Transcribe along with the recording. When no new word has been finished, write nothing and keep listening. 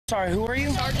Sorry, who are you?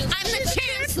 I'm the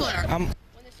chancellor.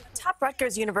 Top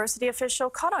Rutgers University official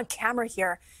caught on camera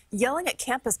here yelling at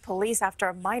campus police after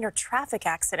a minor traffic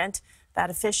accident. That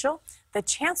official, the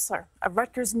chancellor of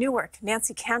Rutgers-Newark,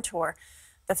 Cantor.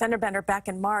 The fender-bender back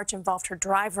in March involved her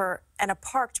driver and a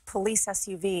parked police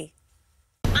SUV.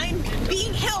 I'm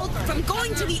being held from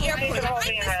going to the airport.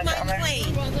 I missed my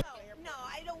plane. No,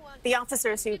 I don't want. The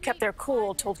officers who kept their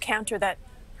cool told Cantor that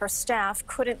her staff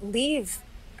couldn't leave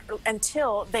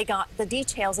until they got the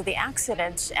details of the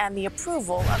accident and the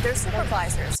approval of their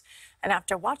supervisors. And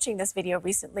after watching this video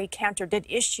recently, Cantor did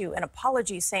issue an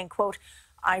apology saying, quote,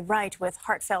 "I write with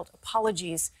heartfelt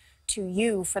apologies to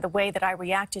you for the way that I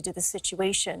reacted to the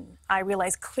situation. I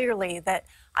realize clearly that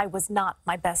I was not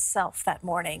my best self that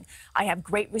morning. I have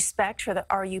great respect for the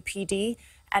RUPD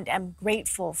and am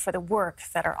grateful for the work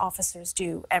that our officers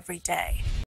do every day."